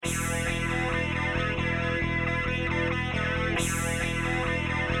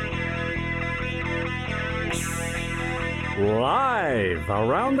Live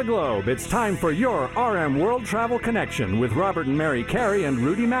around the globe, it's time for your RM World Travel Connection with Robert and Mary Carey and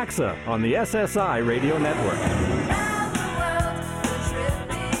Rudy Maxa on the SSI Radio Network.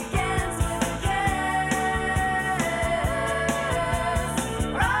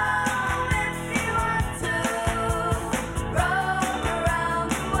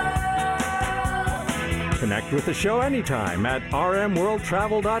 Connect with the show anytime at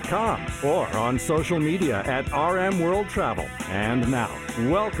rmworldtravel.com or on social media at rmworldtravel. And now,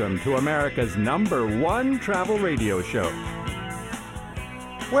 welcome to America's #1 travel radio show.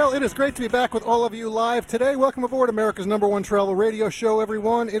 Well, it is great to be back with all of you live today. Welcome aboard America's #1 travel radio show,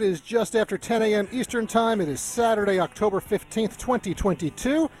 everyone. It is just after 10 a.m. Eastern Time. It is Saturday, October 15th,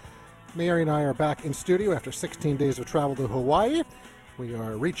 2022. Mary and I are back in studio after 16 days of travel to Hawaii. We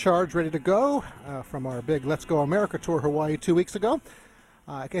are recharged, ready to go from our big Let's Go America tour Hawaii 2 weeks ago.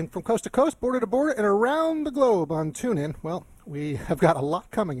 Again, from coast to coast, border to border, and around the globe on TuneIn. Well, we have got a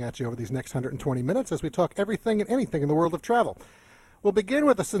lot coming at you over these next 120 minutes as we talk everything and anything in the world of travel. We'll begin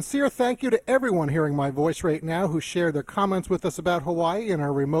with a sincere thank you to everyone hearing my voice right now who shared their comments with us about Hawaii in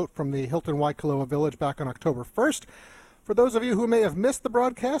our remote from the Hilton Waikoloa Village back on October 1st. For those of you who may have missed the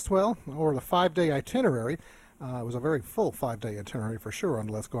broadcast, well, or the 5-day itinerary, it was a very full 5-day itinerary for sure on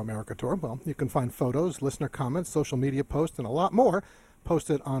the Let's Go America tour. Well, you can find photos, listener comments, social media posts, and a lot more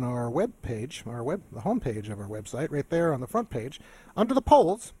posted on our web page, the home page of our website, right there on the front page. Under the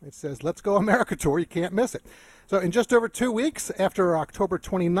polls, it says Let's Go America tour. You can't miss it. So in just over 2 weeks after our October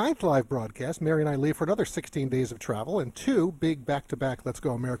 29th live broadcast, Mary and I leave for another 16 days of travel and 2 big back-to-back Let's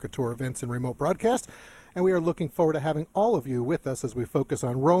Go America tour events and remote broadcasts. And we are looking forward to having all of you with us as we focus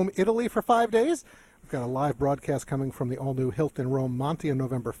on Rome, Italy for 5 days. We've got a live broadcast coming from the all-new Hilton Rome Monte on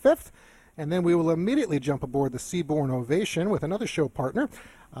November 5th. And then we will immediately jump aboard the Seabourn Ovation with another show partner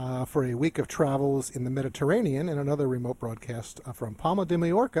for a week of travels in the Mediterranean and another remote broadcast from Palma de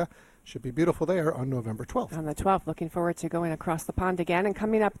Mallorca. Should be beautiful there on November 12th. On the 12th, looking forward to going across the pond again. And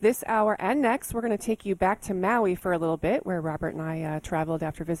coming up this hour and next, we're going to take you back to Maui for a little bit, where Robert and I traveled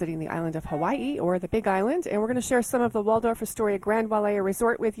after visiting the island of Hawaii, or the Big Island. And we're going to share some of the Waldorf Astoria Grand Wailea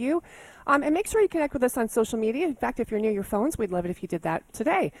Resort with you. And make sure you connect with us on social media. In fact, if you're near your phones, we'd love it if you did that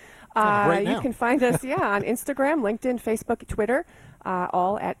today. Right now. You can find us, on Instagram, LinkedIn, Facebook, Twitter.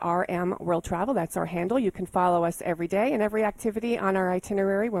 All at RM World Travel. That's our handle. You can follow us every day and every activity on our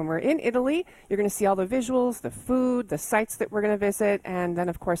itinerary. When we're in Italy, you're going to see all the visuals, the food, the sites that we're going to visit, and then,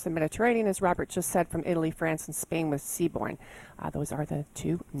 of course, the Mediterranean, as Robert just said, from Italy, France, and Spain with Seabourn. Those are the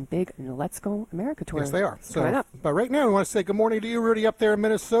 2 big Let's Go America tours. Yes, they are. Coming up. But right now, we want to say good morning to you, Rudy, up there in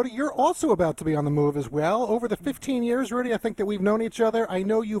Minnesota. You're also about to be on the move as well. Over the 15 years, Rudy, I think that we've known each other. I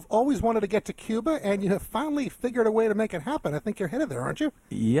know you've always wanted to get to Cuba, and you have finally figured a way to make it happen. I think you're headed there, aren't you?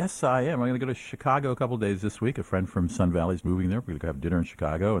 Yes, I am. I'm going to go to Chicago a couple of days this week. A friend from Sun Valley is moving there. We're going to have dinner in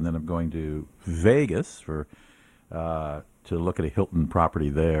Chicago, and then I'm going to Vegas for to look at a Hilton property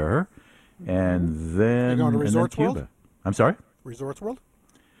there, and then You're going to Resorts Cuba. World? I'm sorry? Resorts World?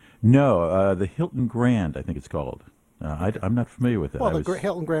 No, the Hilton Grand, I think it's called. I'm not familiar with that. Well, the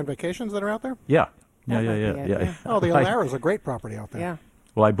Hilton Grand Vacations that are out there? Yeah. Yeah. Oh, the Alara is a great property out there. Yeah.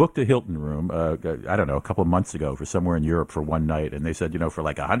 Well, I booked a Hilton room, I don't know, a couple of months ago for somewhere in Europe for one night, and they said, for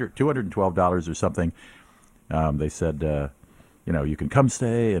like $212 or something, they said, you can come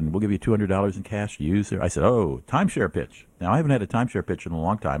stay, and we'll give you $200 in cash to use there. I said, timeshare pitch. Now, I haven't had a timeshare pitch in a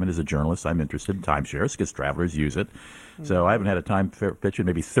long time, and as a journalist, I'm interested in timeshares because travelers use it. So I haven't had a timeshare pitch in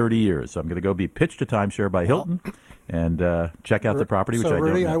maybe 30 years. So I'm going to go be pitched to timeshare by Hilton and check out the property, which I don't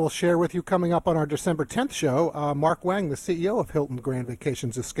Rudy, know. I will share with you coming up on our December 10th show. Mark Wang, the CEO of Hilton Grand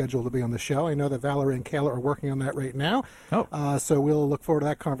Vacations, is scheduled to be on the show. I know that Valerie and Kayla are working on that right now. So we'll look forward to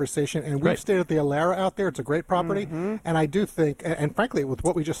that conversation. And we've stayed at the Alara out there. It's a great property. And I do think, and frankly, with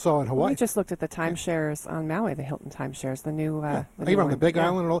what we just saw in Hawaii. We just looked at the timeshares on Maui, the Hilton timeshares, the new even on the Big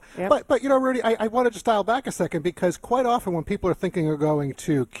Island and all. Yep. But Rudy, I wanted to dial back a second because quite often when people are thinking of going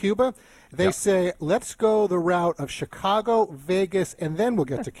to Cuba, they say, let's go the route of Chicago, Vegas, and then we'll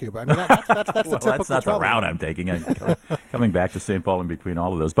get to Cuba. I mean, that's the typical that's not the route I'm taking. I'm coming back to St. Paul in between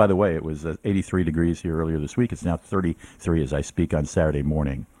all of those. By the way, it was 83 degrees here earlier this week. It's now 33 as I speak on Saturday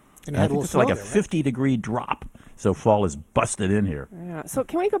morning. And I think it's like a 50-degree drop. So fall is busted in here. Yeah. So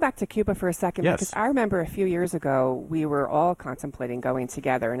can we go back to Cuba for a second? Yes. Because I remember a few years ago we were all contemplating going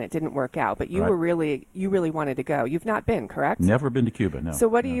together, and it didn't work out. But you really wanted to go. You've not been, correct? Never been to Cuba. No. So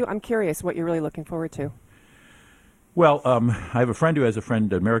what I'm curious what you're really looking forward to. Well, I have a friend who has a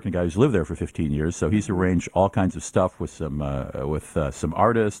friend, an American guy who's lived there for 15 years. So he's arranged all kinds of stuff with some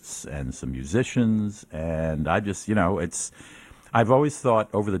artists and some musicians, and I just I've always thought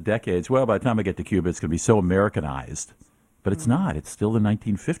over the decades, well, by the time I get to Cuba, it's going to be so Americanized but it's not. It's still the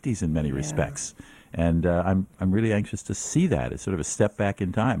 1950s in many respects. And I'm really anxious to see that. It's sort of a step back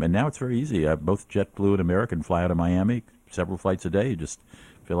in time. And now it's very easy. Both JetBlue and American fly out of Miami, several flights a day. You just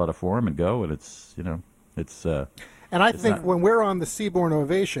fill out a form and go, and it's, it's... And I think when we're on the Seabourn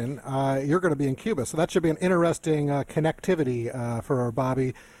Ovation, you're going to be in Cuba. So that should be an interesting connectivity for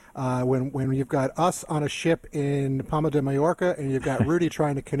Bobby. When you've got us on a ship in Palma de Mallorca and you've got Rudy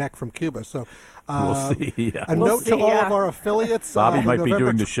trying to connect from Cuba. So we'll see. Yeah. A note to all of our affiliates. Bobby might be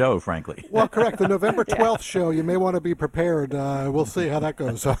doing the show, frankly. Well, correct. The November 12th show, you may want to be prepared. We'll see how that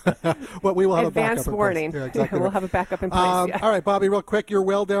goes. But we will have advance a backup warning. In place. Yeah, exactly. We'll have a backup in place. All right, Bobby, real quick. You're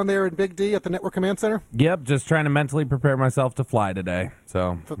well down there in Big D at the Network Command Center? Yep, just trying to mentally prepare myself to fly today.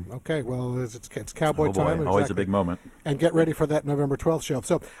 So okay, well, it's cowboy time. Exactly. Always a big moment. And get ready for that November 12th show.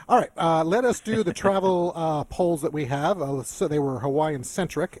 So, all right, let us do the travel polls that we have. So they were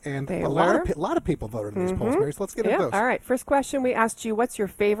Hawaiian-centric, and a lot of people voted in these polls, Mary, so let's get into those. All right, first question, we asked you, what's your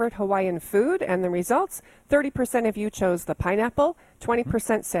favorite Hawaiian food? And the results, 30% of you chose the pineapple,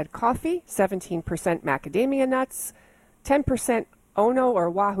 20% said coffee, 17% macadamia nuts, 10% ono or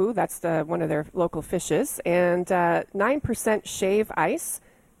wahoo, that's one of their local fishes, and 9% shave ice,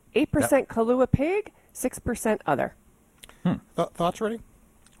 8% Kalua pig, 6% other. Thoughts, Ready?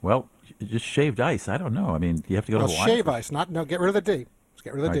 Well, just shaved ice. I don't know. I mean, you have to go to Hawaii. Shave ice, get rid of the D.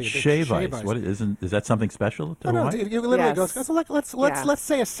 Get rid of the D. Shave ice. What is that something special to Hawaii? No, you literally go. So let's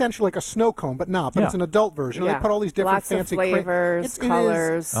say essentially like a snow cone, but it's an adult version. They put all these different fancy flavors,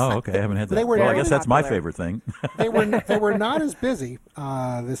 colors. Oh, okay. I haven't had that. I guess that's my favorite thing. They were not as busy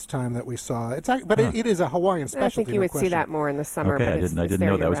this time that we saw. It is a Hawaiian specialty. I think you would see that more in the summer. Okay, I didn't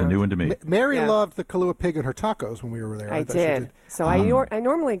know that was a new one to me. Mary loved the Kalua pig and her tacos when we were there. I did. So I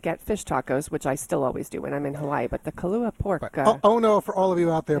normally get fish tacos, which I still always do when I'm in Hawaii. But the Kalua pork. No, for all of you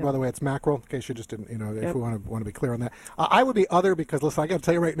out there, by the way, it's mackerel. In case you just didn't, if we want to be clear on that. I would be other because listen, I got to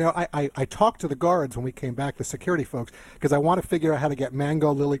tell you right now, I talked to the guards when we came back, the security folks, because I want to figure out how to get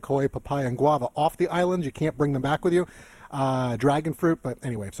mango, lilikoi, papaya, and guava off the island. You can't bring them back with you. Dragon fruit, but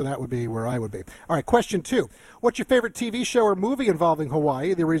anyway, so that would be where I would be. All right, question 2. What's your favorite TV show or movie involving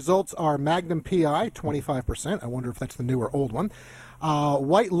Hawaii? The results are Magnum P.I., 25%. I wonder if that's the new or old one.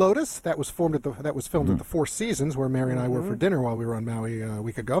 White Lotus, that was filmed at the Four Seasons, where Mary and I were for dinner while we were on Maui a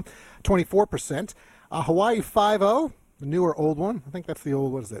week ago. 24%. Hawaii Five-0. The new or old one? I think that's the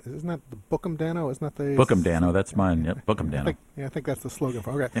old. What is that? Isn't that the Bookum Dano? Isn't that the Bookum Dano? That's mine. Yep, Bookum Dano. I think that's the slogan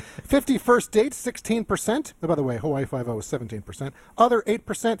for. Okay, 50 First Dates, 16%. Oh, by the way, Hawaii Five-0 was 17%. Other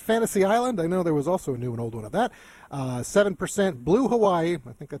 8%. Fantasy Island. I know there was also a new and old one of that. 7%. Blue Hawaii.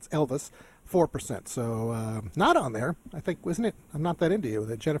 I think that's Elvis. 4%. So not on there. I think, wasn't it? I'm Not That Into You.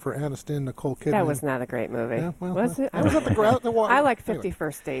 That Jennifer Aniston, Nicole Kidman. That was not a great movie. Yeah, was it? I was at the I like 50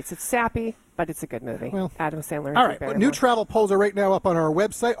 First Dates. It's sappy, but it's a good movie. Well, Adam Sandler. All right. New travel polls are right now up on our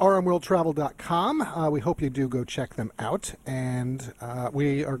website, rmworldtravel.com. We hope you do go check them out. And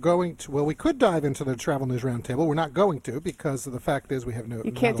we are going to, we could dive into the Travel News Roundtable. We're not going to because the fact is we have no.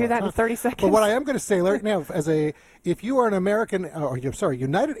 You can't do that in 30 seconds. But what I am going to say right now, if you are an American,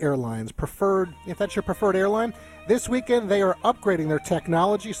 United Airlines preferred, if that's your preferred airline, this weekend they are upgrading their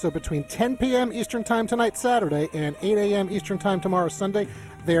technology. So between 10 p.m. Eastern Time tonight, Saturday, and 8 a.m. Eastern Time tomorrow, Sunday,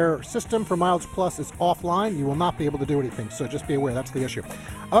 their system for Miles Plus is offline. You will not be able to do anything. So just be aware, that's the issue.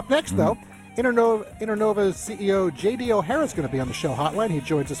 Up next, though, Internova's CEO J.D. O'Hara is going to be on the show hotline. He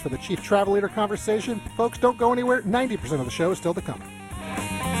joins us for the Chief Travel Leader conversation. Folks, don't go anywhere. 90% of the show is still to come.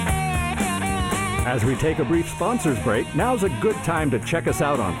 As we take a brief sponsors break, now's a good time to check us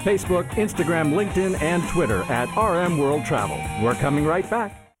out on Facebook, Instagram, LinkedIn, and Twitter at RM World Travel. We're coming right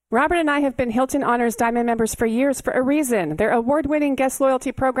back. Robert and I have been Hilton Honors Diamond members for years for a reason. Their award-winning guest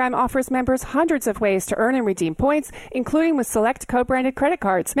loyalty program offers members hundreds of ways to earn and redeem points, including with select co-branded credit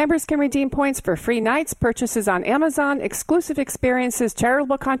cards. Members can redeem points for free nights, purchases on Amazon, exclusive experiences,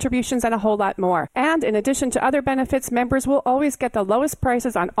 charitable contributions, and a whole lot more. And in addition to other benefits, members will always get the lowest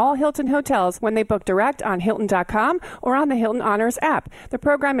prices on all Hilton hotels when they book direct on Hilton.com or on the Hilton Honors app. The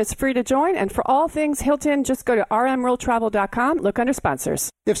program is free to join, and for all things Hilton, just go to rmworldtravel.com, look under sponsors.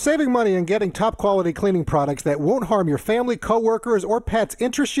 If saving money and getting top-quality cleaning products that won't harm your family, coworkers, or pets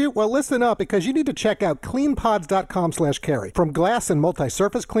interest you, well, listen up because you need to check out cleanpods.com/carry. From glass and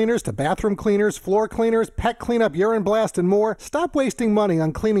multi-surface cleaners to bathroom cleaners, floor cleaners, pet cleanup, urine blast, and more, stop wasting money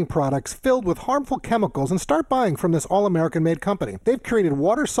on cleaning products filled with harmful chemicals and start buying from this all-American-made company. They've created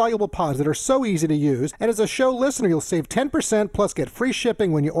water-soluble pods that are so easy to use, and as a show listener, you'll save 10% plus get free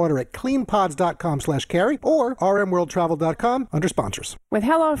shipping when you order at cleanpods.com/carry or rmworldtravel.com under sponsors. With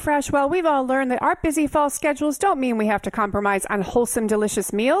Hello HelloFresh, well, we've all learned that our busy fall schedules don't mean we have to compromise on wholesome,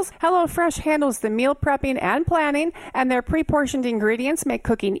 delicious meals. HelloFresh handles the meal prepping and planning, and their pre-portioned ingredients make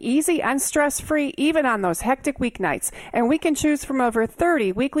cooking easy and stress-free even on those hectic weeknights. And we can choose from over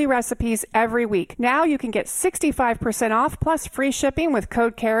 30 weekly recipes every week. Now you can get 65% off plus free shipping with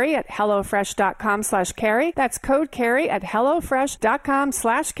code CARRY at HelloFresh.com/carry. That's code CARRY at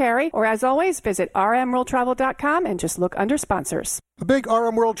HelloFresh.com/carry. Or as always, visit rmworldtravel.com and just look under sponsors. A big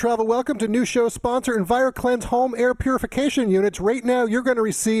RM World Travel welcome to new show sponsor EnviroCleanse Home Air Purification Units. Right now, you're going to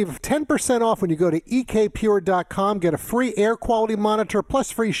receive 10% off when you go to ekpure.com. Get a free air quality monitor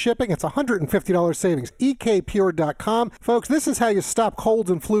plus free shipping. It's $150 savings. ekpure.com. Folks, this is how you stop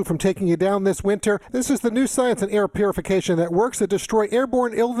colds and flu from taking you down this winter. This is the new science in air purification that works to destroy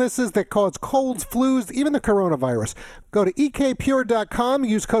airborne illnesses that cause colds, flus, even the coronavirus. Go to ekpure.com.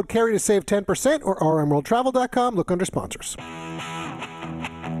 Use code CARRY to save 10% or rmworldtravel.com. Look under sponsors.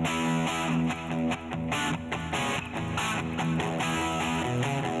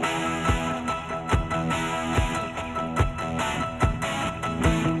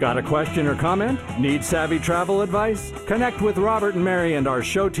 Got a question or comment? Need savvy travel advice? Connect with Robert and Mary and our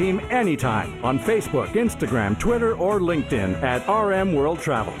show team anytime on Facebook, Instagram, Twitter, or LinkedIn at RM World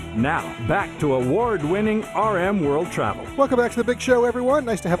Travel. Now, back to award-winning RM World Travel. Welcome back to the big show, everyone.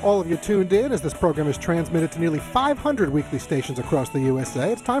 Nice to have all of you tuned in as this program is transmitted to nearly 500 weekly stations across the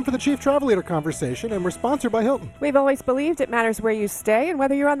USA. It's time for the Chief Travel Leader Conversation, and we're sponsored by Hilton. We've always believed it matters where you stay, and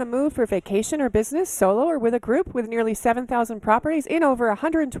whether you're on the move for vacation or business, solo or with a group, with nearly 7,000 properties in over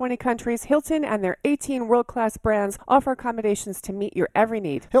 120 countries, Hilton and their 18 world-class brands offer accommodations to meet your every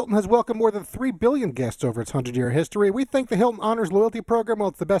need. Hilton has welcomed more than 3 billion guests over its 100-year history. We think the Hilton Honors Loyalty Program, well,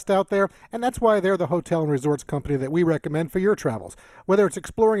 it's the best out there, and that's why they're the hotel and resorts company that we recommend for your travels. Whether it's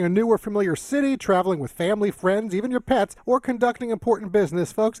exploring a new or familiar city, traveling with family, friends, even your pets, or conducting important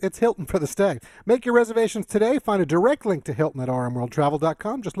business, folks, it's Hilton for the stay. Make your reservations today. Find a direct link to Hilton at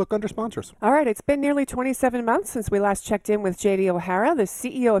rmworldtravel.com. Just look under sponsors. All right, it's been nearly 27 months since we last checked in with J.D. O'Hara, the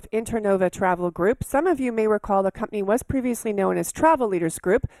CEO of Internova Travel Group. Some of you may recall the company was previously known as Travel Leaders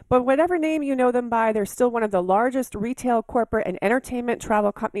Group, but whatever name you know them by, they're still one of the largest retail, corporate, and entertainment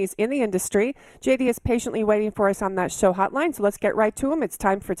travel companies in the industry. JD is patiently waiting for us on that show hotline, so let's get right to him. It's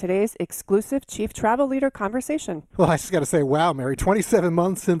time for today's exclusive Chief Travel Leader Conversation. Well, I just got to say, wow, Mary, 27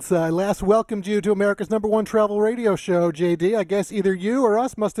 months since I last welcomed you to America's #1 travel radio show, JD. I guess either you or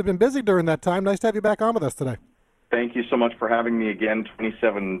us must have been busy during that time. Nice to have you back on with us today. Thank you so much for having me again.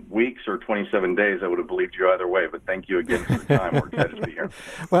 27 weeks or 27 days, I would have believed you either way, but thank you again for the time. We're excited to be here.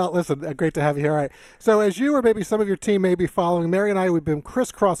 Well, listen, great to have you here. All right. So as you or maybe some of your team may be following, Mary and I, we've been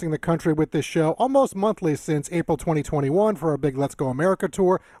crisscrossing the country with this show almost monthly since April 2021 for our big Let's Go America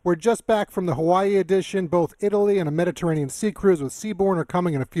tour. We're just back from the Hawaii edition. Both Italy and a Mediterranean sea cruise with Seabourn are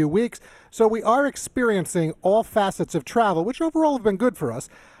coming in a few weeks. So we are experiencing all facets of travel, which overall have been good for us.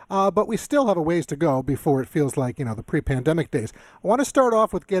 But we still have a ways to go before it feels like, the pre-pandemic days. I want to start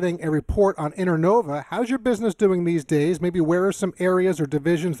off with getting a report on Internova. How's your business doing these days? Maybe where are some areas or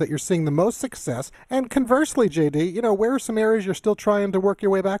divisions that you're seeing the most success? And conversely, JD, where are some areas you're still trying to work your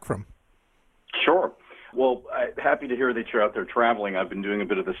way back from? Sure. Well, happy to hear that you're out there traveling. I've been doing a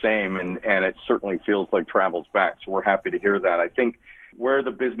bit of the same, and it certainly feels like travel's back, so we're happy to hear that. I think where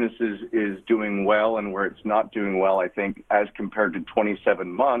the business is doing well and where it's not doing well, I think, as compared to 27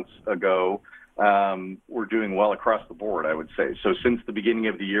 months ago, we're doing well across the board, I would say. So since the beginning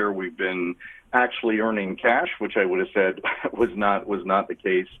of the year, we've been actually earning cash, which I would have said was not the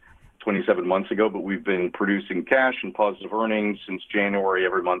case 27 months ago, but we've been producing cash and positive earnings since January.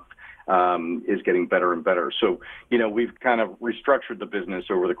 Every month is getting better and better. So, we've kind of restructured the business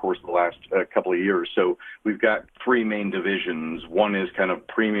over the course of the last couple of years. So we've got 3 main divisions. One is kind of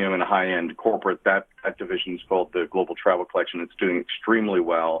premium and high-end corporate. That division is called the Global Travel Collection. It's doing extremely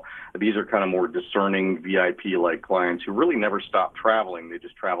well. These are kind of more discerning VIP-like clients who really never stop traveling. They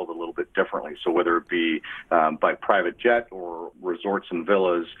just traveled a little bit differently. So whether it be by private jet or resorts and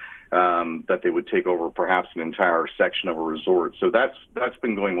villas, that they would take over perhaps an entire section of a resort. So that's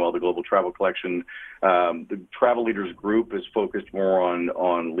been going well, the Global Travel Collection. The Travel Leaders Group is focused more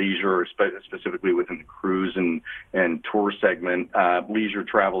on leisure, specifically within the cruise and tour segment. Leisure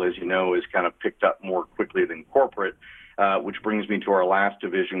travel, as you know, is kind of picked up more quickly than corporate, which brings me to our last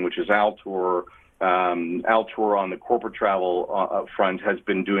division, which is Altour. Altour on the corporate travel front has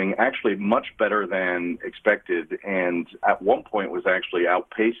been doing actually much better than expected, and at one point was actually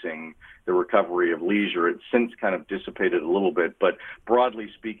outpacing the recovery of leisure. It's since kind of dissipated a little bit, but broadly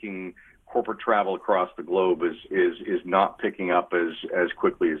speaking, corporate travel across the globe is not picking up as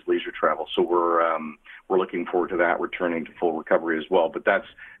quickly as leisure travel. So we're looking forward to that returning to full recovery as well. But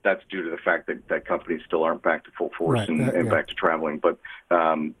that's due to the fact that companies still aren't back to full force and back to traveling. But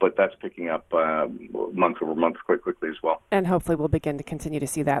that's picking up month over month quite quickly as well. And hopefully we'll begin to continue to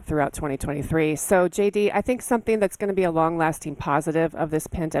see that throughout 2023. So JD, I think something that's going to be a long-lasting positive of this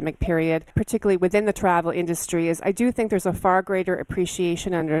pandemic period, particularly within the travel industry, is I do think there's a far greater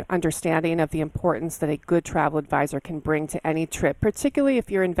appreciation and understanding of the importance that a good travel advisor can bring to any trip, particularly if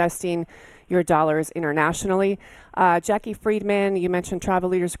you're investing your dollars internationally. Jackie Friedman, you mentioned Travel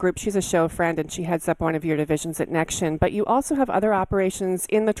Leaders Group. She's a show friend, and she heads up one of your divisions at Nexion. But you also have other operations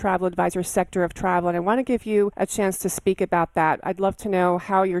in the travel advisor sector of travel, and I want to give you a chance to speak about that. I'd love to know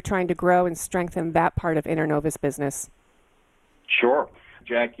how you're trying to grow and strengthen that part of Internova's business. Sure.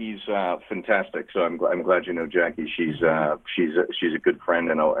 Jackie's fantastic, so I'm glad you know Jackie. She's a good friend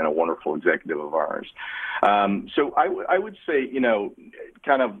and a wonderful executive of ours. So I would say,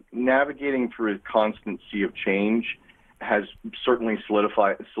 kind of navigating through a constant sea of change has certainly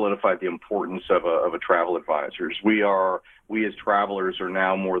solidified the importance of a travel advisor. We as travelers are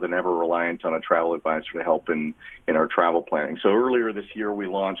now more than ever reliant on a travel advisor to help in our travel planning. So earlier this year, we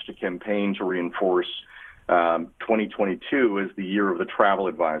launched a campaign to reinforce 2022 is the year of the travel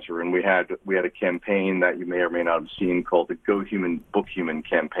advisor, and we had a campaign that you may or may not have seen called the Go Human, Book Human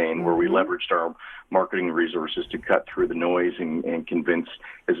campaign, where we leveraged our marketing resources to cut through the noise and convince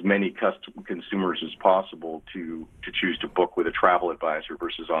as many consumers as possible to choose to book with a travel advisor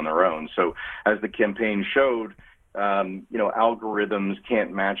versus on their own. So as the campaign showed, algorithms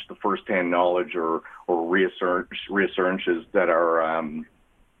can't match the firsthand knowledge or reassurances that our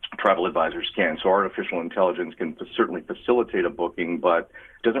travel advisors can. So artificial intelligence can certainly facilitate a booking, but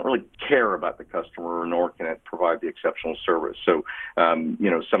doesn't really care about the customer, nor can it provide the exceptional service. So,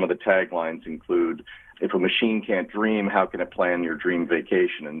 some of the taglines include, if a machine can't dream, how can it plan your dream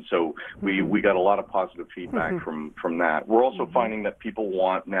vacation? And so we got a lot of positive feedback from that. We're also finding that people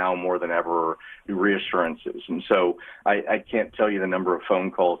want now more than ever reassurances. And so I can't tell you the number of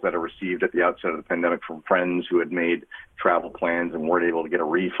phone calls that I received at the outset of the pandemic from friends who had made travel plans and weren't able to get a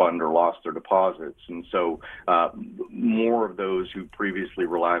refund or lost their deposits. And so more of those who previously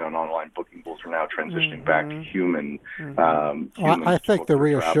relied on online booking tools are now transitioning back to human. I think the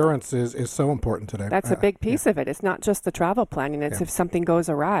reassurance is so important today. That's a big piece of it. It's not just the travel planning. It's if something goes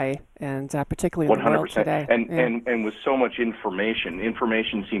awry, and particularly in the world today. And with so much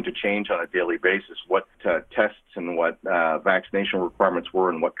information seemed to change on a daily basis. What tests and what vaccination requirements were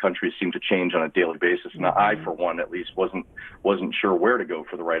in what countries seemed to change on a daily basis. And I, for one, at least wasn't sure where to go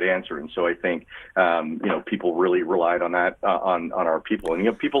for the right answer. And so I think people really relied on that on our people.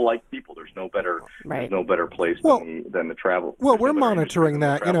 And people like people. There's no better place than the travel. Well, we're monitoring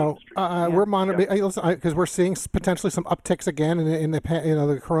that. We're monitoring because we're seeing potentially some upticks again in the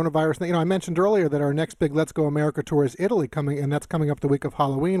coronavirus. I mentioned earlier that our next big Let's Go America tour is Italy and that's coming up the week of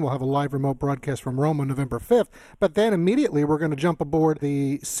Halloween. We'll have a live remote broadcast from Rome on November 5th. But then immediately we're going to jump aboard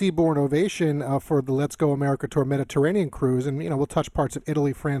the Seabourn Ovation for the Let's Go America Tour Mediterranean cruise, and we'll touch parts of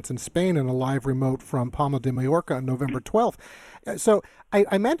Italy, France, and Spain in a live remote from Palma de Mallorca on November 12th. So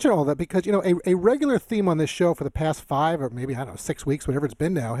I mention all that because, a regular theme on this show for the past 5 or maybe, 6 weeks, whatever it's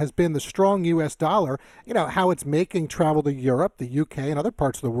been now, has been the strong U.S. dollar, how it's making travel to Europe, the U.K., and other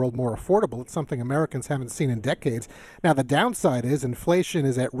parts of the world more affordable. It's something Americans haven't seen in decades. Now, the downside is inflation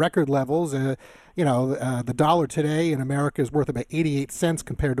is at record levels. The dollar today in America is worth about 88 cents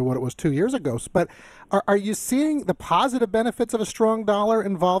compared to what it was 2 years ago. But are you seeing the positive benefits of a strong dollar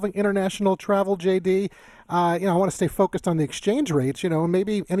involving international travel, JD? I want to stay focused on the exchange rates, and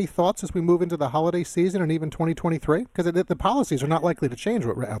maybe any thoughts as we move into the holiday season and even 2023? Because the policies are not likely to change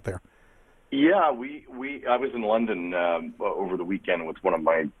out there. Yeah, I was in London over the weekend with one of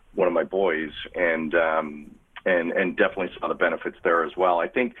my boys, and definitely saw the benefits there as well. I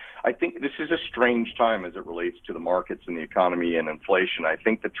think this is a strange time as it relates to the markets and the economy and inflation. I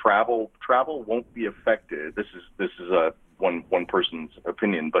think that travel won't be affected. This is a one person's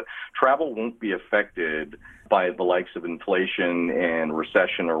opinion, but travel won't be affected by the likes of inflation and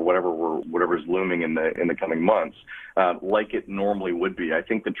recession or whatever's looming in the coming months, like it normally would be. I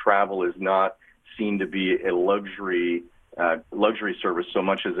think that travel is not seen to be a luxury service so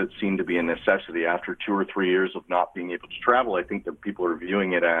much as it's seen to be a necessity. After 2 or 3 years of not being able to travel, I think that people are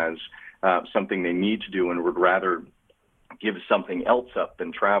viewing it as something they need to do and would rather give something else up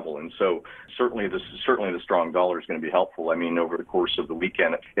than travel. And so certainly the strong dollar is going to be helpful. I mean, over the course of the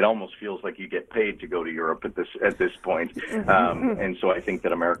weekend, it almost feels like you get paid to go to Europe at this point. And so I think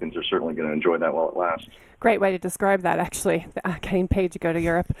that Americans are certainly going to enjoy that while it lasts. Great way to describe that, actually, getting paid to go to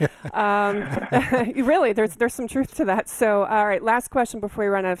Europe. Really, there's some truth to that. So, all right, last question before we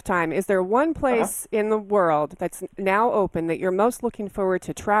run out of time. Is there one place in the world that's now open that you're most looking forward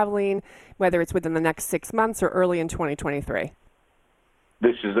to traveling, whether it's within the next 6 months or early in 2023?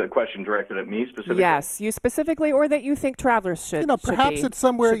 This is a question directed at me specifically? Yes, you specifically, or that you think travelers should. Perhaps it's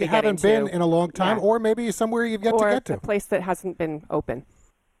somewhere you haven't been in a long time, or maybe somewhere you've yet to get to. Or a place that hasn't been open.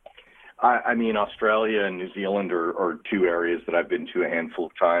 I mean, Australia and New Zealand are two areas that I've been to a handful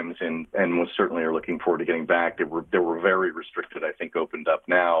of times, and most certainly are looking forward to getting back. They were very restricted. I think opened up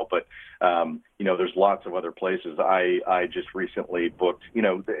now, but there's lots of other places. I just recently booked.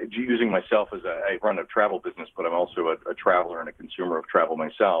 Using myself as I run a travel business, but I'm also a traveler and a consumer of travel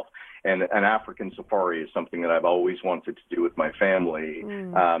myself. And an African safari is something that I've always wanted to do with my family.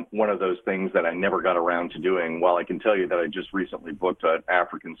 One of those things that I never got around to doing. While I can tell you that I just recently booked an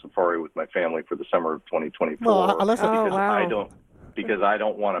African safari with my family for the summer of 2024. Well, because I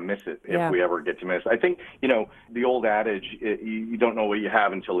don't want to miss it if we ever get to miss. I think, the old adage, you don't know what you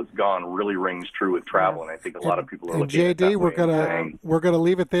have until it's gone, really rings true with travel. And I think a lot of people are looking at that. we're gonna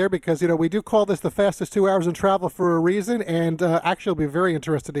leave it there because, we do call this the fastest 2 hours in travel for a reason. And actually, I'll be very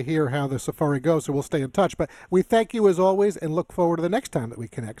interested to hear how the safari goes. So we'll stay in touch. But we thank you as always and look forward to the next time that we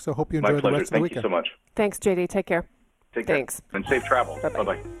connect. So hope you enjoy the rest of the weekend. Thank you so much. Thanks, JD. Take care. Thanks. And safe travel.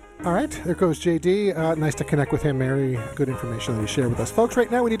 Bye-bye. All right, there goes JD. Nice to connect with him. Very good information that he shared with us. Folks, right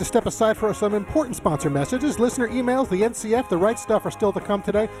now we need to step aside for some important sponsor messages. Listener emails, the NCF, the right stuff are still to come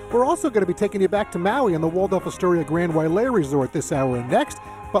today. We're also going to be taking you back to Maui and the Waldorf Astoria Grand Wailea Resort this hour and next.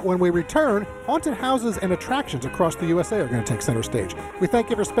 But when we return, haunted houses and attractions across the USA are going to take center stage. We thank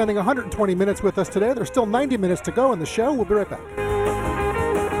you for spending 120 minutes with us today. There's still 90 minutes to go in the show. We'll be right back.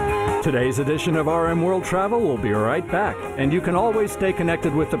 Today's edition of RM World Travel will be right back, and you can always stay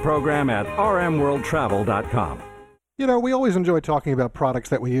connected with the program at rmworldtravel.com. We always enjoy talking about products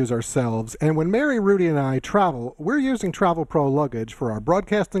that we use ourselves, and when Mary, Rudy, and I travel, we're using Travel Pro luggage for our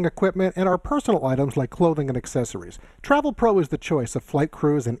broadcasting equipment and our personal items like clothing and accessories. Travel Pro is the choice of flight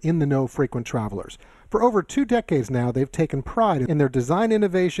crews and in-the-know frequent travelers. For over 2 decades now, they've taken pride in their design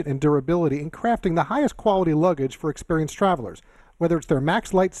innovation and durability in crafting the highest quality luggage for experienced travelers. Whether it's their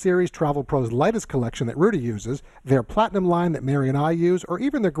Max Light series, Travel Pro's lightest collection that Rudy uses, their Platinum line that Mary and I use, or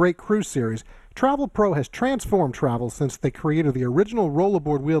even their Great Cruise series, Travel Pro has transformed travel since they created the original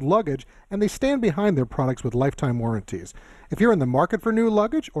rollaboard wheeled luggage, and they stand behind their products with lifetime warranties. If you're in the market for new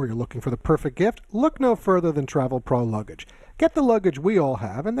luggage, or you're looking for the perfect gift, look no further than Travel Pro luggage. Get the luggage we all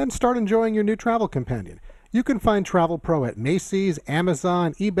have, and then start enjoying your new travel companion. You can find Travel Pro at Macy's,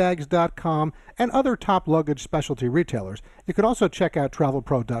 Amazon, ebags.com, and other top luggage specialty retailers. You can also check out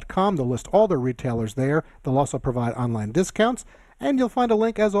travelpro.com. They'll list all their retailers there. They'll also provide online discounts. And you'll find a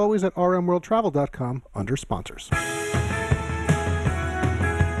link, as always, at rmworldtravel.com under sponsors.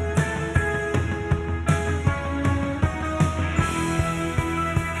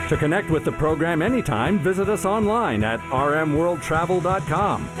 To connect with the program anytime, visit us online at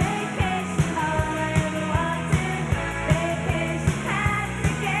rmworldtravel.com.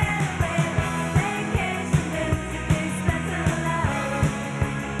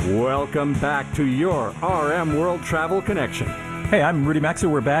 Welcome back to your RM World Travel Connection. Hey, I'm Rudy Maxa.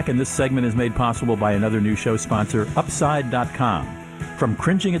 We're back, and this segment is made possible by another new show sponsor, Upside.com. From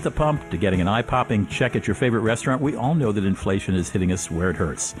cringing at the pump to getting an eye-popping check at your favorite restaurant, we all know that inflation is hitting us where it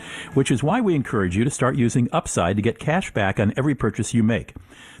hurts, which is why we encourage you to start using Upside to get cash back on every purchase you make.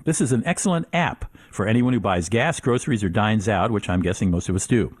 This is an excellent app for anyone who buys gas, groceries, or dines out, which I'm guessing most of us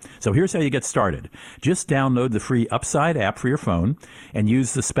do. So here's how you get started. Just download the free Upside app for your phone and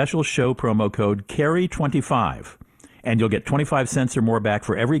use the special show promo code CARRY25. And you'll get 25 cents or more back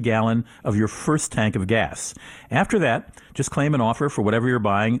for every gallon of your first tank of gas. After that, just claim an offer for whatever you're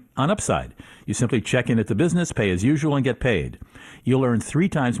buying on Upside. You simply check in at the business, pay as usual, and get paid. You'll earn 3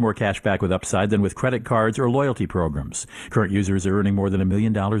 times more cash back with Upside than with credit cards or loyalty programs. Current users are earning more than $1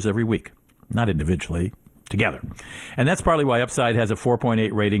 million every week. Not individually, together. And that's partly why Upside has a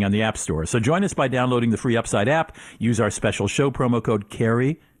 4.8 rating on the App Store. So join us by downloading the free Upside app. Use our special show promo code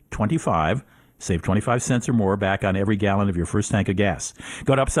CARRY25. Save 25 cents or more back on every gallon of your first tank of gas.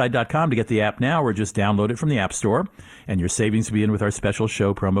 Go to Upside.com to get the app now or just download it from the App Store. And your savings begin with our special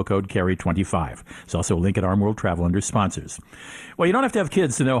show promo code CARRY25. There's also a link at Arm World Travel under sponsors. Well, you don't have to have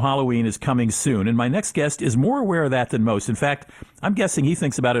kids to know Halloween is coming soon. And my next guest is more aware of that than most. In fact, I'm guessing he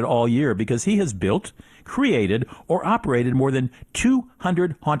thinks about it all year because he has built, created, or operated more than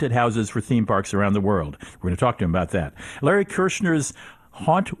 200 haunted houses for theme parks around the world. We're going to talk to him about that. Larry Kirshner's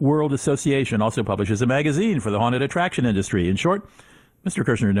Haunt World Association also publishes a magazine for the haunted attraction industry. In short, Mr.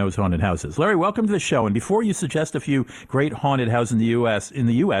 Kirshner knows haunted houses. Larry, welcome to the show. And before you suggest a few great haunted houses in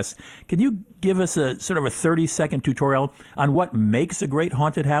the U.S., can you give us a sort of a 30-second tutorial on what makes a great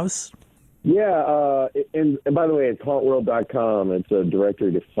haunted house? Yeah, and by the way, it's hauntworld.com. It's a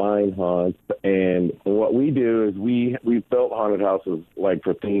directory to find haunts. And what we do is we've built haunted houses like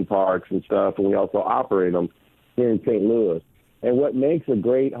for theme parks and stuff, and we also operate them here in St. Louis. And what makes a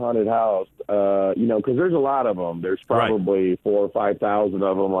great haunted house, because there's a lot of them. There's probably 4,000 or 5,000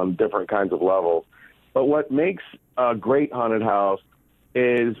 of them on different kinds of levels. But what makes a great haunted house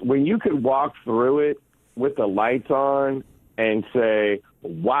is when you can walk through it with the lights on and say,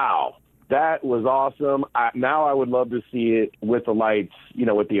 wow, that was awesome. Now I would love to see it with the lights,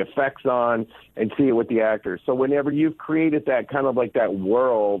 with the effects on and see it with the actors. So whenever you've created that kind of like that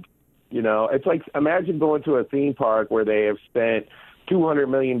world, it's like imagine going to a theme park where they have spent $200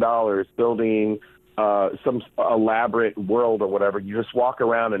 million building some elaborate world or whatever. You just walk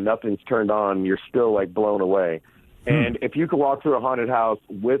around and nothing's turned on. You're still like blown away. And if you could walk through a haunted house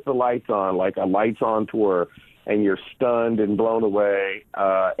with the lights on, like a lights on tour, and you're stunned and blown away,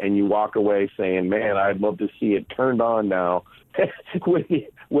 and you walk away saying, man, I'd love to see it turned on now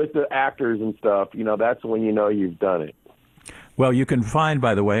with the actors and stuff, that's when you've done it. Well, you can find,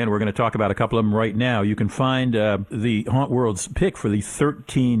 by the way, and we're going to talk about a couple of them right now, you can find the Haunt World's pick for the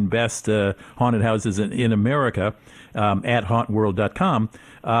 13 best haunted houses in America at hauntworld.com.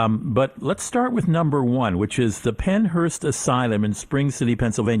 But let's start with number one, which is the Pennhurst Asylum in Spring City,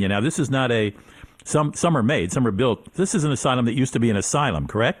 Pennsylvania. Now, this is not some are made, some are built. This is an asylum that used to be an asylum,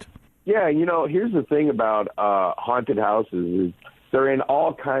 correct? Yeah, here's the thing about haunted houses is they're in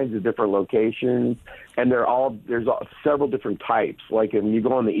all kinds of different locations, and there's several different types. Like when you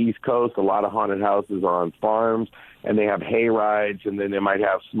go on the East Coast, a lot of haunted houses are on farms, and they have hay rides, and then they might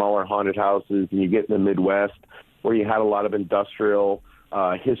have smaller haunted houses. And you get in the Midwest where you had a lot of industrial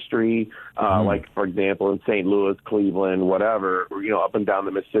history, like, for example, in St. Louis, Cleveland, whatever, up and down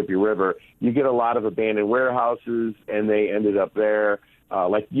the Mississippi River. You get a lot of abandoned warehouses, and they ended up there.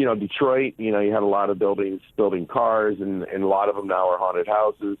 Detroit, you had a lot of building cars, and a lot of them now are haunted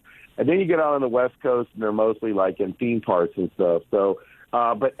houses. And then you get out on the West Coast, and they're mostly like in theme parks and stuff. So,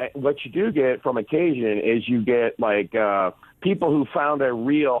 but what you do get from occasion is you get like people who found a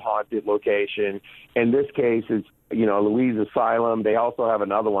real haunted location. In this case, it's, Louise Asylum. They also have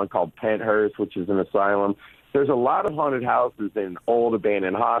another one called Pennhurst, which is an asylum. There's a lot of haunted houses in old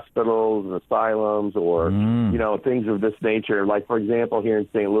abandoned hospitals and asylums or, things of this nature. Like, for example, here in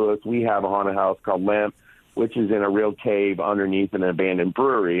St. Louis, we have a haunted house called Lemp, which is in a real cave underneath an abandoned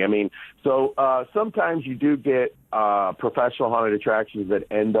brewery. I mean, so sometimes you do get professional haunted attractions that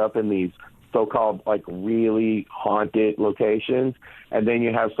end up in these so-called like really haunted locations. And then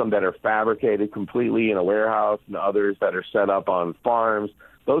you have some that are fabricated completely in a warehouse and others that are set up on farms.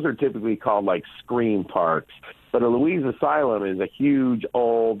 Those are typically called like scream parks. But a Louise Asylum is a huge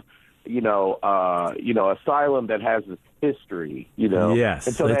old, asylum that has this history, Yes,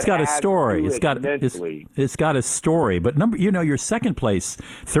 and so it's got a story. It's got a story. But your second place,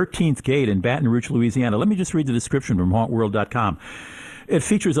 13th Gate in Baton Rouge, Louisiana. Let me just read the description from hauntworld.com. It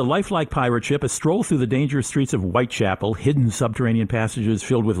features a lifelike pirate ship, a stroll through the dangerous streets of Whitechapel, hidden subterranean passages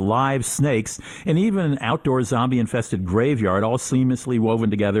filled with live snakes, and even an outdoor zombie-infested graveyard, all seamlessly woven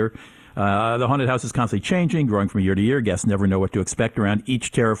together. The haunted house is constantly changing, growing from year to year. Guests never know what to expect around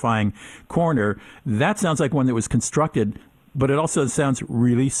each terrifying corner. That sounds like one that was constructed, but it also sounds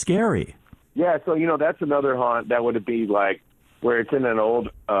really scary. Yeah, so, that's another haunt that would be like where it's in an old,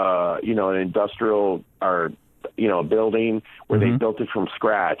 an industrial or building where they built it from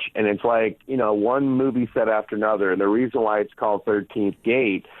scratch. And it's like, one movie set after another. And the reason why it's called 13th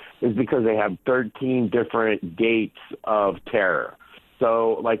Gate is because they have 13 different gates of terror.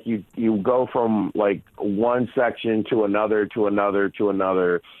 So like you go from like one section to another, to another, to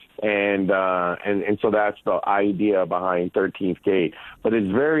another. And so that's the idea behind 13th Gate. But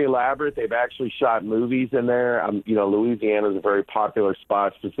it's very elaborate. They've actually shot movies in there. Louisiana is a very popular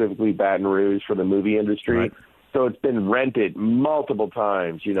spot, specifically Baton Rouge, for the movie industry. Right. So it's been rented multiple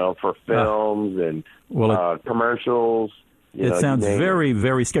times, for films and commercials. It sounds very,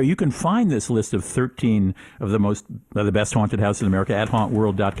 very scary. You can find this list of 13 of the best haunted houses in America at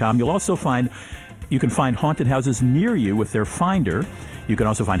hauntworld.com. You'll also you can find haunted houses near you with their finder. You can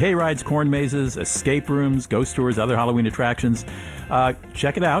also find hayrides, corn mazes, escape rooms, ghost tours, other Halloween attractions.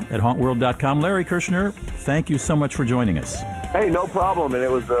 Check it out at hauntworld.com. Larry Kirshner, thank you so much for joining us. Hey, no problem. And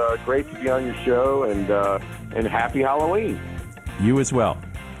it was great to be on your show, and happy Halloween. You as well.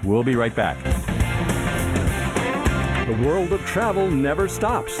 We'll be right back. The world of travel never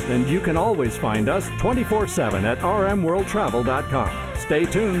stops, and you can always find us 24/7 at rmworldtravel.com. Stay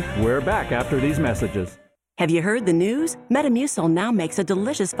tuned. We're back after these messages. Have you heard the news? Metamucil now makes a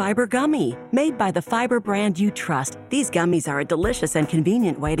delicious fiber gummy. Made by the fiber brand you trust, these gummies are a delicious and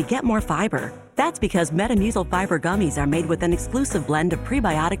convenient way to get more fiber. That's because Metamucil fiber gummies are made with an exclusive blend of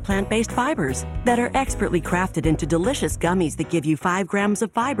prebiotic plant-based fibers that are expertly crafted into delicious gummies that give you 5 grams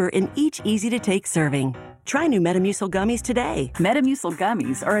of fiber in each easy-to-take serving. Try new Metamucil gummies today. Metamucil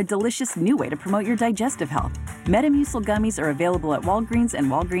gummies are a delicious new way to promote your digestive health. Metamucil gummies are available at Walgreens and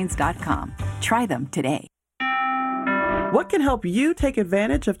Walgreens.com. Try them today. What can help you take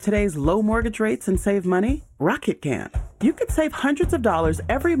advantage of today's low mortgage rates and save money? Rocket can. You could save hundreds of dollars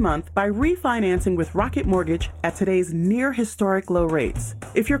every month by refinancing with Rocket Mortgage at today's near historic low rates.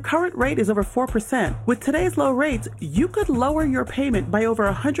 If your current rate is over 4%, with today's low rates, you could lower your payment by over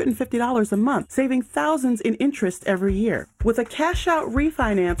 $150 a month, saving thousands in interest every year. With a cash-out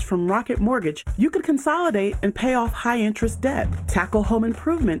refinance from Rocket Mortgage, you could consolidate and pay off high-interest debt, tackle home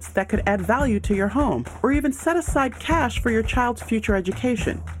improvements that could add value to your home, or even set aside cash for your child's future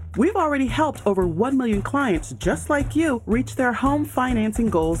education. We've already helped over 1 million clients just like you reach their home financing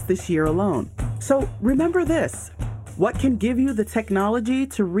goals this year alone. So remember this. What can give you the technology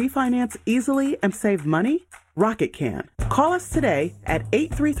to refinance easily and save money? Rocket can. Call us today at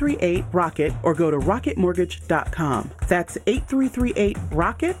 8338-ROCKET or go to rocketmortgage.com. That's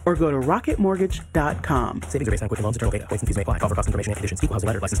 8338-ROCKET or go to rocketmortgage.com. Savings are based on quick loans, internal data. Points and fees may apply. Call for cost information and conditions. Equal housing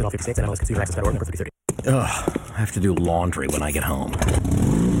lender. License in all 50 states. NMLS Consumer Access Federal number 3030. Ugh, I have to do laundry when I get home.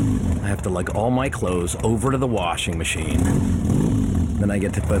 I have to lug all my clothes over to the washing machine. Then I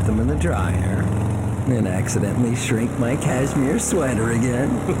get to put them in the dryer. And accidentally shrink my cashmere sweater again.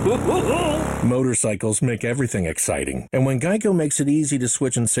 Motorcycles make everything exciting. And when Geico makes it easy to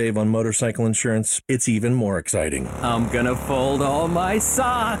switch and save on motorcycle insurance, it's even more exciting. I'm gonna fold all my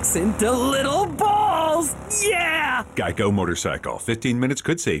socks into little balls! Yeah! Geico Motorcycle. 15 minutes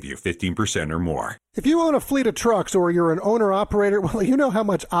could save you 15% or more. If you own a fleet of trucks or you're an owner-operator, well, you know how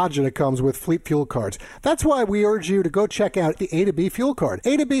much agita comes with fleet fuel cards. That's why we urge you to go check out the A to B fuel card.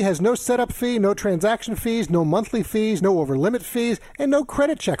 A to B has no setup fee, no transaction fees, no monthly fees, no over-limit fees, and no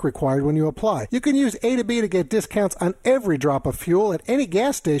credit check required when you apply. You can use A to B to get discounts on every drop of fuel at any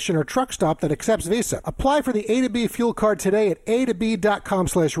gas station or truck stop that accepts Visa. Apply for the A to B fuel card today at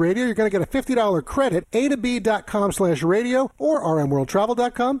a2b.com/radio. You're going to get a $50 credit, a2b.com/radio, or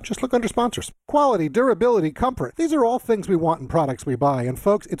rmworldtravel.com. Just look under sponsors. Quality, durability, comfort. These are all things we want in products we buy. And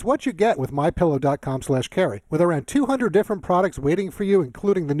folks, it's what you get with mypillow.com/carry. With around 200 different products waiting for you,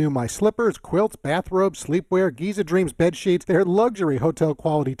 including the new My Slippers, quilts, bathrobes, sleepwear, Giza Dreams bed sheets, their luxury hotel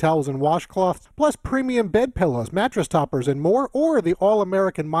quality towels and washcloths, plus premium bed pillows, mattress toppers, and more, or the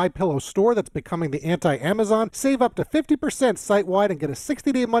all-American My Pillow store that's becoming the anti-Amazon. Save up to 50% site-wide and get a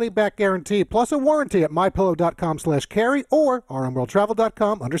 60-day money-back guarantee, plus a warranty at mypillow.com/carry or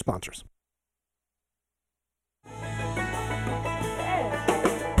rmworldtravel.com under sponsors.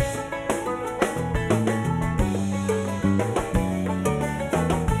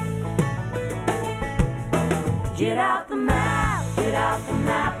 Get out the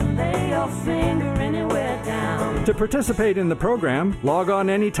map, and lay your finger anywhere down. To participate in the program, log on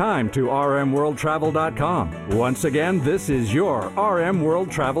anytime to rmworldtravel.com. Once again, this is your RM World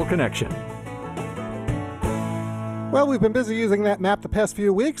Travel Connection. Well, we've been busy using that map the past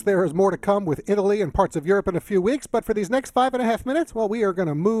few weeks. There is more to come with Italy and parts of Europe in a few weeks, but for these next 5.5 minutes, well, we are going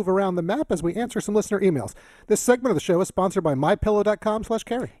to move around the map as we answer some listener emails. This segment of the show is sponsored by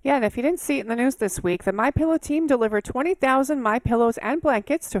mypillow.com/carry. Yeah, and if you didn't see it in the news this week, the MyPillow team delivered 20,000 MyPillows and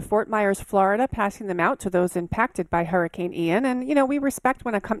blankets to Fort Myers, Florida, passing them out to those impacted by Hurricane Ian. And, you know, we respect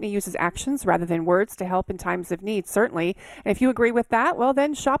when a company uses actions rather than words to help in times of need, certainly. And if you agree with that, well,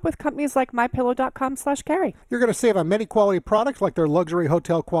 then shop with companies like mypillow.com/carry. You're going to save on many quality products like their luxury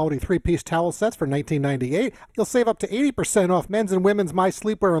hotel quality 3-piece towel sets for $19.98. You'll save up to 80% off men's and women's My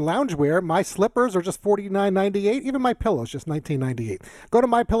Sleepwear and Loungewear. My Slippers are just $49.98. Even My Pillows just $19.98. Go to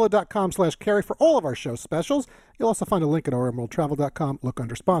mypillow.com/carry for all of our show specials. You'll also find a link at rmworldtravel.com. Look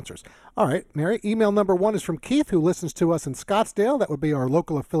under sponsors. All right, Mary, email number 1 is from Keith, who listens to us in Scottsdale. That would be our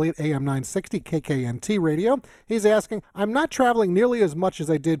local affiliate, AM 960 KKNT Radio. He's asking, I'm not traveling nearly as much as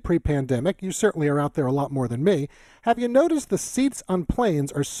I did pre-pandemic. You certainly are out there a lot more than me. Have you noticed the seats on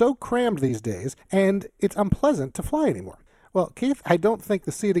planes are so crammed these days, and it's unpleasant to fly anymore? Well, Keith, I don't think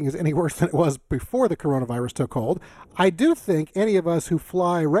the seating is any worse than it was before the coronavirus took hold. I do think any of us who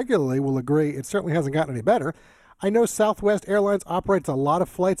fly regularly will agree it certainly hasn't gotten any better. I know Southwest Airlines operates a lot of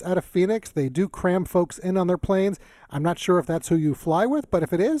flights out of Phoenix. They do cram folks in on their planes. I'm not sure if that's who you fly with, but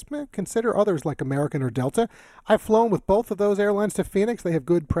if it is, consider others like American or Delta. I've flown with both of those airlines to Phoenix. They have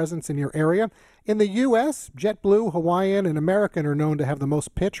good presence in your area. In the U.S., JetBlue, Hawaiian, and American are known to have the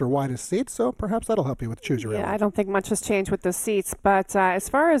most pitch or widest seats, so perhaps that'll help you with choose your airline. Yeah, I don't think much has changed with the seats, but as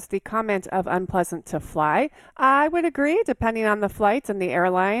far as the comment of unpleasant to fly, I would agree, depending on the flight and the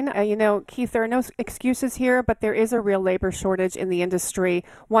airline. Keith, there are no excuses here, but there is a real labor shortage in the industry.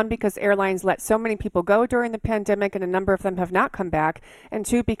 One, because airlines let so many people go during the pandemic, and a number of them have not come back. And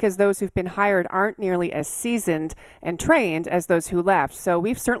two, because those who've been hired aren't nearly as seasoned and trained as those who left. So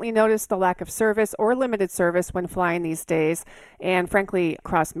we've certainly noticed the lack of service or limited service when flying these days, and frankly,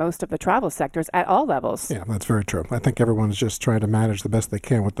 across most of the travel sectors at all levels. Yeah, that's very true. I think everyone's just trying to manage the best they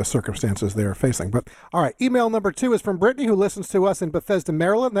can with the circumstances they're facing. But all right, email number 2 is from Brittany, who listens to us in Bethesda,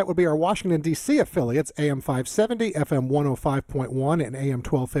 Maryland. That would be our Washington, D.C. affiliates, AM 570, FM 105.1, and AM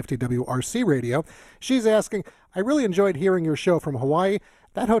 1250 WRC radio. She's asking, I really enjoyed hearing your show from Hawaii.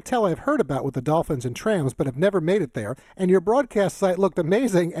 That hotel I've heard about with the dolphins and trams, but have never made it there. And your broadcast site looked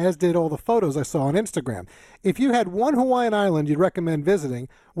amazing, as did all the photos I saw on Instagram. If you had one Hawaiian island you'd recommend visiting,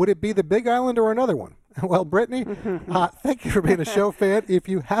 would it be the Big Island or another one? Well, Brittany, thank you for being a show fan. If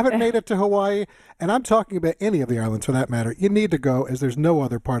you haven't made it to Hawaii, and I'm talking about any of the islands for that matter, you need to go, as there's no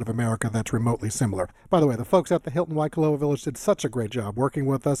other part of America that's remotely similar. By the way, the folks at the Hilton Waikoloa Village did such a great job working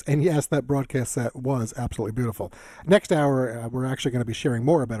with us, and yes, that broadcast set was absolutely beautiful. Next hour, we're actually going to be sharing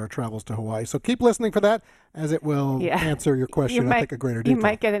more about our travels to Hawaii, so keep listening for that, as it will answer your question, I think, a greater detail. You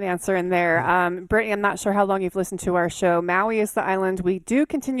might get an answer in there. Brittany, I'm not sure how long you've listened to our show. Maui is the island we do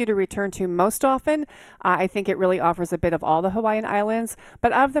continue to return to most often. I think it really offers a bit of all the Hawaiian Islands.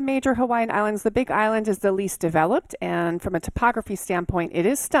 But of the major Hawaiian Islands, the Big Island is the least developed. And from a topography standpoint, it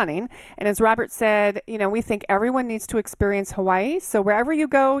is stunning. And as Robert said, we think everyone needs to experience Hawaii. So wherever you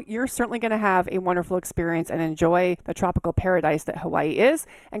go, you're certainly going to have a wonderful experience and enjoy the tropical paradise that Hawaii is.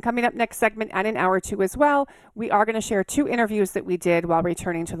 And coming up next segment and in hour 2 as well, we are going to share 2 interviews that we did while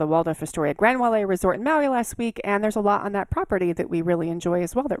returning to the Waldorf Astoria Grand Wailea Resort in Maui last week. And there's a lot on that property that we really enjoy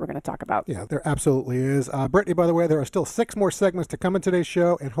as well that we're going to talk about. Yeah, there absolutely is. Brittany, by the way, there are still 6 more segments to come in today's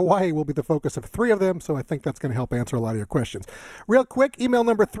show, and Hawaii will be the focus of 3 of them, so I think that's going to help answer a lot of your questions. Real quick, email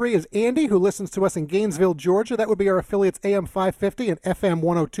number 3 is Andy, who listens to us in Gainesville, Georgia. That would be our affiliates AM 550 and FM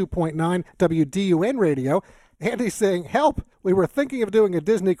 102.9 WDUN radio. Andy's saying, help! We were thinking of doing a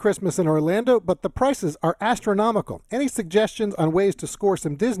Disney Christmas in Orlando, but the prices are astronomical. Any suggestions on ways to score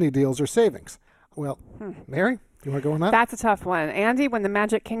some Disney deals or savings? Well, Mary? You want to go on that? That's a tough one. Andy, when the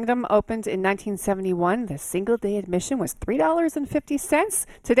Magic Kingdom opened in 1971, the single-day admission was $3.50.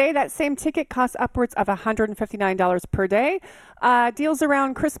 Today, that same ticket costs upwards of $159 per day. Deals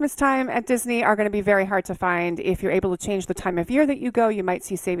around Christmas time at Disney are going to be very hard to find. If you're able to change the time of year that you go, you might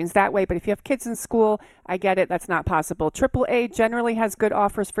see savings that way. But if you have kids in school, I get it. That's not possible. AAA generally has good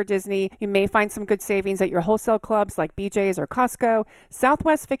offers for Disney. You may find some good savings at your wholesale clubs like BJ's or Costco.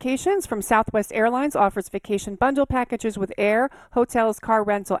 Southwest Vacations from Southwest Airlines offers vacation bundle packages with air, hotels, car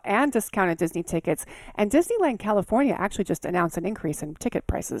rental, and discounted Disney tickets. And Disneyland California actually just announced an increase in ticket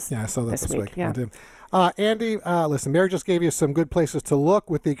prices. Yeah, I saw that this week. Yeah. I did. Andy, listen, Mary just gave you some good places to look.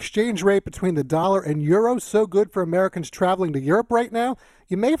 With the exchange rate between the dollar and euro so good for Americans traveling to Europe right now,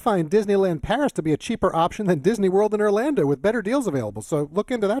 you may find Disneyland Paris to be a cheaper option than Disney World in Orlando with better deals available. So look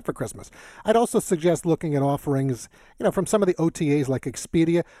into that for Christmas. I'd also suggest looking at offerings, from some of the OTAs like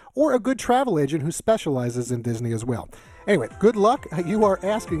Expedia or a good travel agent who specializes in Disney as well. Anyway, good luck. You are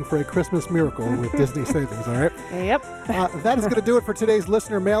asking for a Christmas miracle with Disney savings, all right? Yep. That is going to do it for today's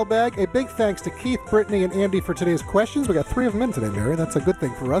listener mailbag. A big thanks to Keith, Brittany, and Andy for today's questions. We got 3 of them in today, Mary. That's a good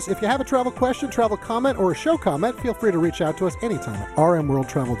thing for us. If you have a travel question, travel comment, or a show comment, feel free to reach out to us anytime at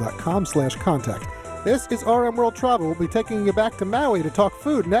rmworldtravel.com/contact. This is RM World Travel. We'll be taking you back to Maui to talk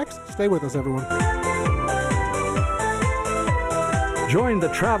food next. Stay with us, everyone. Join the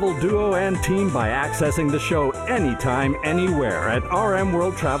travel duo and team by accessing the show anytime, anywhere at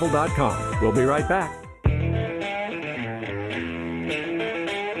rmworldtravel.com. We'll be right back.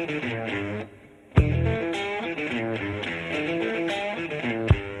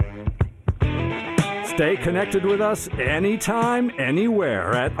 Stay connected with us anytime,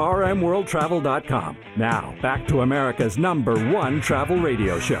 anywhere at rmworldtravel.com. Now, back to America's #1 travel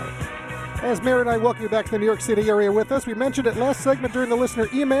radio show. As Mary and I welcome you back to the New York City area with us, we mentioned it last segment during the listener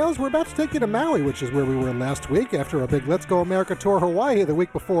emails. We're about to take you to Maui, which is where we were last week after a big Let's Go America tour Hawaii the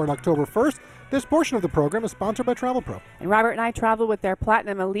week before on October 1st. This portion of the program is sponsored by Travel Pro. And Robert and I travel with their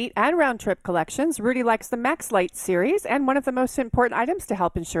Platinum Elite and Round Trip collections. Rudy likes the Max Light series, and one of the most important items to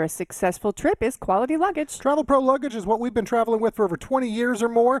help ensure a successful trip is quality luggage. Travel Pro luggage is what we've been traveling with for over 20 years or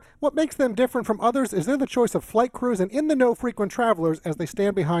more. What makes them different from others is they're the choice of flight crews and in-the-know frequent travelers as they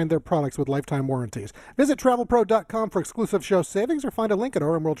stand behind their products with lifetime warranties. Visit travelpro.com for exclusive show savings or find a link at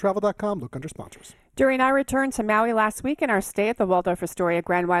rmworldtravel.com. Look under sponsors. During our return to Maui last week and our stay at the Waldorf Astoria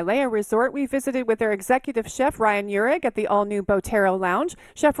Grand Wailea Resort, we visited with their executive chef, Ryan Urig, at the all-new Botero Lounge.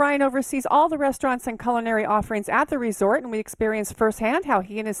 Chef Ryan oversees all the restaurants and culinary offerings at the resort, and we experienced firsthand how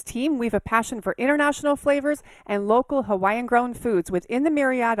he and his team weave a passion for international flavors and local Hawaiian-grown foods within the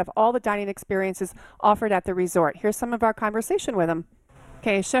myriad of all the dining experiences offered at the resort. Here's some of our conversation with him.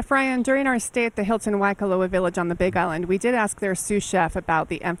 Okay, Chef Ryan, during our stay at the Hilton Waikoloa Village on the Big Island, we did ask their sous chef about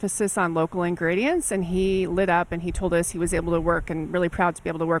the emphasis on local ingredients, and he lit up and he told us he was able to work and really proud to be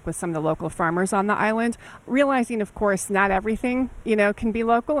able to work with some of the local farmers on the island, realizing, of course, not everything, can be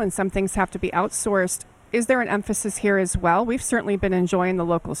local and some things have to be outsourced. Is there an emphasis here as well? We've certainly been enjoying the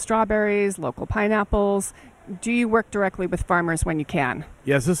local strawberries, local pineapples. Do you work directly with farmers when you can?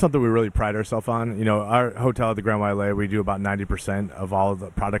 Yes, this is something we really pride ourselves on. Our hotel at the Grand Wailea, we do about 90% of all of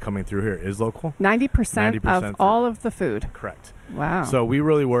the product coming through here is local. 90% of all of the food? Correct. Wow. So we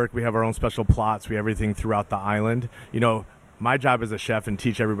really work. We have our own special plots. We have everything throughout the island. My job as a chef and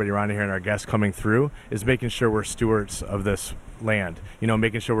teach everybody around here and our guests coming through is making sure we're stewards of this land,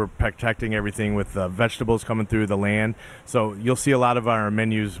 making sure we're protecting everything with the vegetables coming through the land. So you'll see a lot of our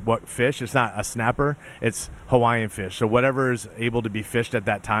menus, what fish, it's not a snapper, it's Hawaiian fish. So whatever is able to be fished at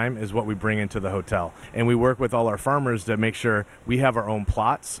that time is what we bring into the hotel. And we work with all our farmers to make sure we have our own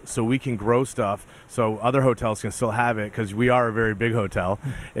plots so we can grow stuff so other hotels can still have it, because we are a very big hotel,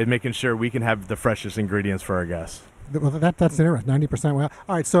 and making sure we can have the freshest ingredients for our guests. Well, that's interesting. 90%. Well,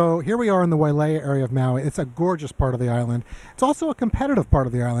 all right. So here we are in the Wailea area of Maui. It's a gorgeous part of the island. It's also a competitive part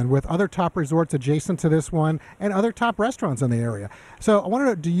of the island with other top resorts adjacent to this one and other top restaurants in the area. So I want to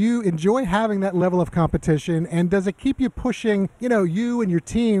know, do you enjoy having that level of competition, and does it keep you pushing, you and your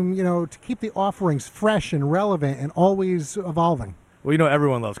team, to keep the offerings fresh and relevant and always evolving? Well,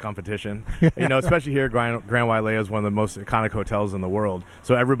 everyone loves competition. Especially here, Grand Wailea is one of the most iconic hotels in the world.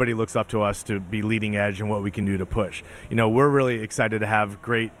 So everybody looks up to us to be leading edge in what we can do to push. We're really excited to have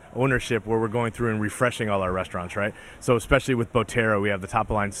great ownership where we're going through and refreshing all our restaurants, right? So especially with Botero, we have the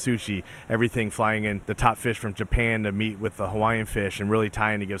top-of-line sushi, everything flying in, the top fish from Japan to meet with the Hawaiian fish and really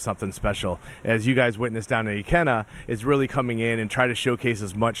tying to give something special. As you guys witnessed down in Ikena, it's really coming in and try to showcase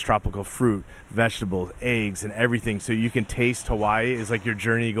as much tropical fruit, vegetables, eggs, and everything so you can taste Hawaii. Is like your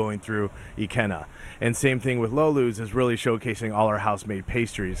journey going through Ikena. And same thing with Lolu's is really showcasing all our house-made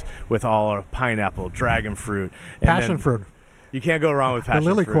pastries with all our pineapple, dragon fruit. Passion fruit. You can't go wrong with passion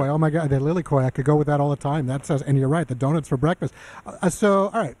fruit. The lilikoi, oh my God, the lilikoi, I could go with that all the time. That says, and you're right, the donuts for breakfast. So,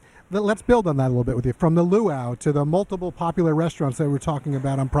 all right, let's build on that a little bit with you. From the luau to the multiple popular restaurants that we're talking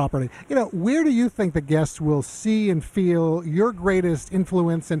about on property, where do you think the guests will see and feel your greatest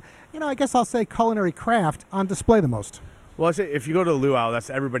influence and, I guess I'll say culinary craft on display the most? Well, I say if you go to luau,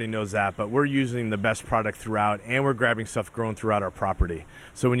 everybody knows that, but we're using the best product throughout, and we're grabbing stuff grown throughout our property.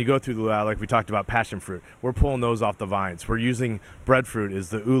 So when you go through the luau, like we talked about passion fruit, we're pulling those off the vines. We're using breadfruit is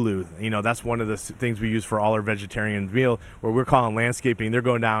the ulu. That's one of the things we use for all our vegetarian meal, where we're calling landscaping. They're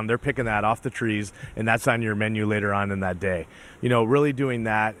going down, they're picking that off the trees, and that's on your menu later on in that day. Really doing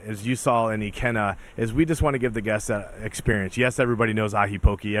that, as you saw in Ikena, is we just want to give the guests that experience. Yes, everybody knows ahi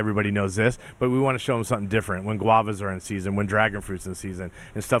poke, everybody knows this, but we want to show them something different when guavas are in season, when dragon fruit's in season,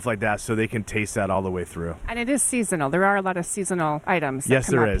 and stuff like that, so they can taste that all the way through. And it is seasonal. There are a lot of seasonal items that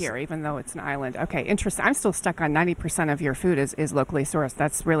come up here, even though it's an island. Okay, interesting. I'm still stuck on 90% of your food is locally sourced.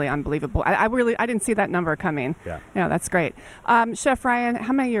 That's really unbelievable. I didn't see that number coming. Yeah, that's great. Chef Ryan,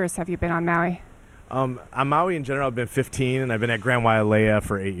 how many years have you been on Maui? On Maui in general, I've been 15, and I've been at Grand Wailea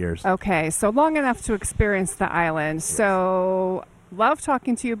for 8 years. Okay, so long enough to experience the island. So Love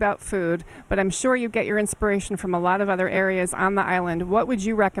talking to you about food, but I'm sure you get your inspiration from a lot of other areas on the island. What would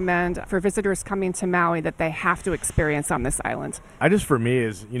you recommend for visitors coming to Maui that they have to experience on this island? For me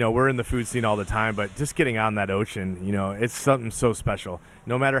is, we're in the food scene all the time, but just getting on that ocean, it's something so special.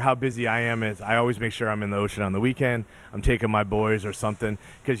 No matter how busy I am, I always make sure I'm in the ocean on the weekend. I'm taking my boys or something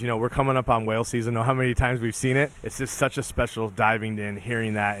because, we're coming up on whale season. Know how many times we've seen it? It's just such a special diving in,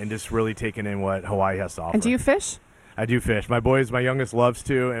 hearing that, and just really taking in what Hawaii has to offer. And do you fish? I do fish. My youngest loves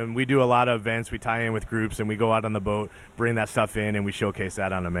to, and we do a lot of events. We tie in with groups, and we go out on the boat, bring that stuff in, and we showcase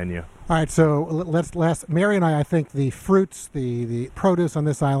that on a menu. All right, so Mary and I think the fruits, the produce on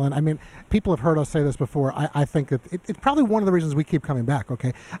this island, I mean, people have heard us say this before. I think that it's probably one of the reasons we keep coming back,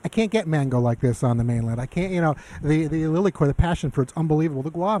 okay? I can't get mango like this on the mainland. I can't, the lilikoi, the passion fruit's unbelievable. The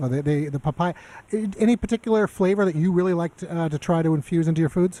guava, the papaya. Any particular flavor that you really like to try to infuse into your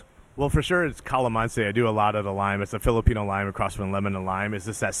foods? Well, for sure, it's calamansi. I do a lot of the lime. It's a Filipino lime across from lemon and lime. It's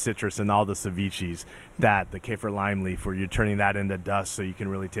just that citrus and all the ceviches, the kaffir lime leaf, where you're turning that into dust so you can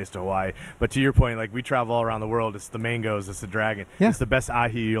really taste Hawaii. But to your point, we travel all around the world. It's the mangoes. It's the dragon. Yeah. It's the best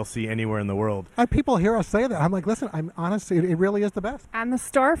ahi you'll see anywhere in the world. People hear us say that. I'm like, listen, I'm honest. It really is the best. And the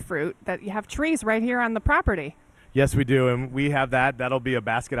star fruit, that you have trees right here on the property. Yes, we do, and we have that. That'll be a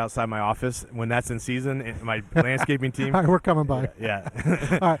basket outside my office when that's in season. My landscaping team. All right, we're coming by. Yeah.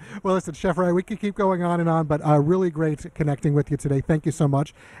 All right. Well, listen, Chef Ray, we could keep going on and on, but really great connecting with you today. Thank you so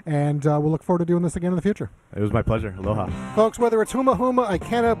much, and we'll look forward to doing this again in the future. It was my pleasure. Aloha. Folks, whether it's Huma Huma,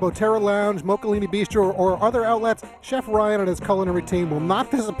 Ikena, Botera Lounge, Mokalini Bistro, or other outlets, Chef Ryan and his culinary team will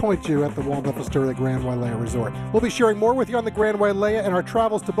not disappoint you at the Walnut Astoria Grand Wailea Resort. We'll be sharing more with you on the Grand Wailea and our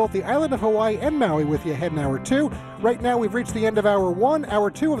travels to both the island of Hawaii and Maui with you ahead in Hour 2. Right now, we've reached the end of Hour 1. Hour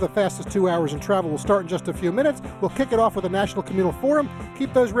 2 of the fastest 2 hours in travel will start in just a few minutes. We'll kick it off with a National Communal Forum.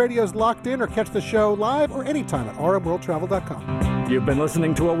 Keep those radios locked in or catch the show live or anytime at rmworldtravel.com. You've been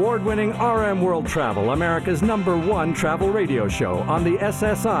listening to award-winning RM World Travel, America's #1 travel radio show on the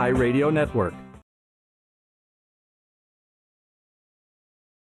SSI Radio Network.